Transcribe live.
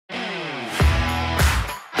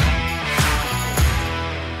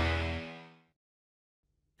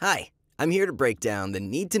Hi, I'm here to break down the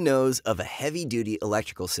need-to-knows of a heavy-duty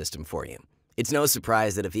electrical system for you. It's no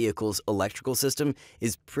surprise that a vehicle's electrical system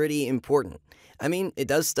is pretty important. I mean, it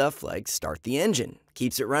does stuff like start the engine,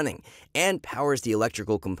 keeps it running, and powers the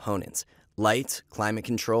electrical components, lights, climate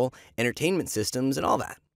control, entertainment systems, and all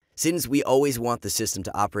that. Since we always want the system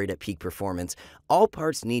to operate at peak performance, all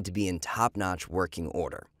parts need to be in top-notch working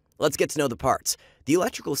order. Let's get to know the parts. The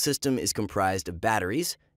electrical system is comprised of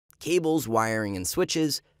batteries, cables, wiring, and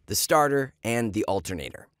switches, the starter, and the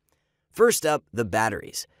alternator. First up, the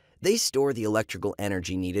batteries. They store the electrical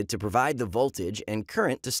energy needed to provide the voltage and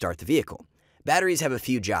current to start the vehicle. Batteries have a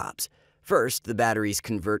few jobs. First, the batteries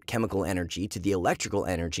convert chemical energy to the electrical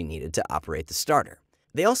energy needed to operate the starter.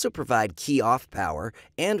 They also provide key-off power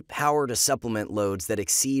and power to supplement loads that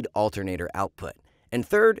exceed alternator output. And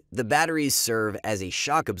third, the batteries serve as a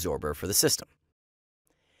shock absorber for the system.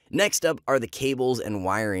 Next up are the cables and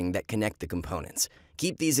wiring that connect the components.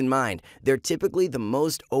 Keep these in mind, they're typically the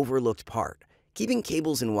most overlooked part. Keeping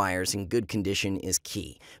cables and wires in good condition is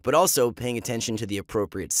key, but also paying attention to the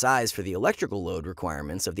appropriate size for the electrical load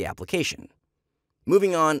requirements of the application.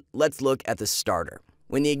 Moving on, let's look at the starter.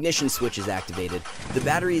 When the ignition switch is activated, the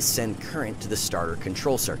batteries send current to the starter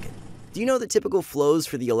control circuit. Do you know the typical flows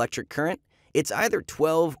for the electric current? It's either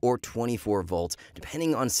 12 or 24 volts,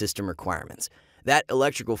 depending on system requirements. That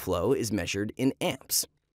electrical flow is measured in amps.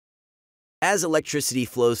 As electricity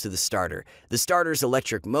flows to the starter's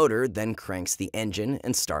electric motor then cranks the engine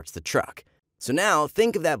and starts the truck. So now,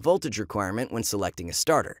 think of that voltage requirement when selecting a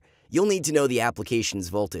starter. You'll need to know the application's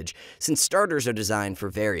voltage, since starters are designed for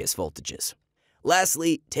various voltages.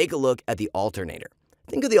 Lastly, take a look at the alternator.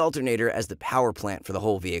 Think of the alternator as the power plant for the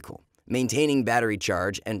whole vehicle, maintaining battery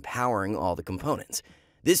charge and powering all the components.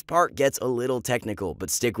 This part gets a little technical, but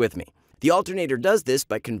stick with me. The alternator does this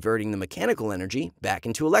by converting the mechanical energy back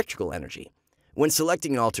into electrical energy. When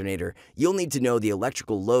selecting an alternator, you'll need to know the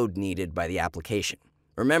electrical load needed by the application.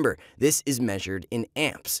 Remember, this is measured in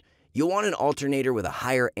amps. You'll want an alternator with a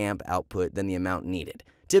higher amp output than the amount needed,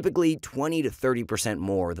 typically 20 to 30%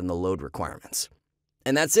 more than the load requirements.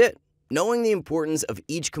 And that's it. Knowing the importance of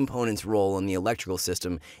each component's role in the electrical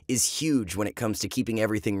system is huge when it comes to keeping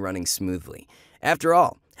everything running smoothly. After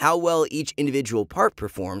all, how well each individual part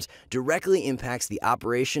performs directly impacts the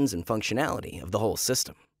operations and functionality of the whole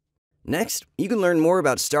system. Next, you can learn more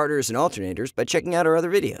about starters and alternators by checking out our other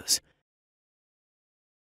videos.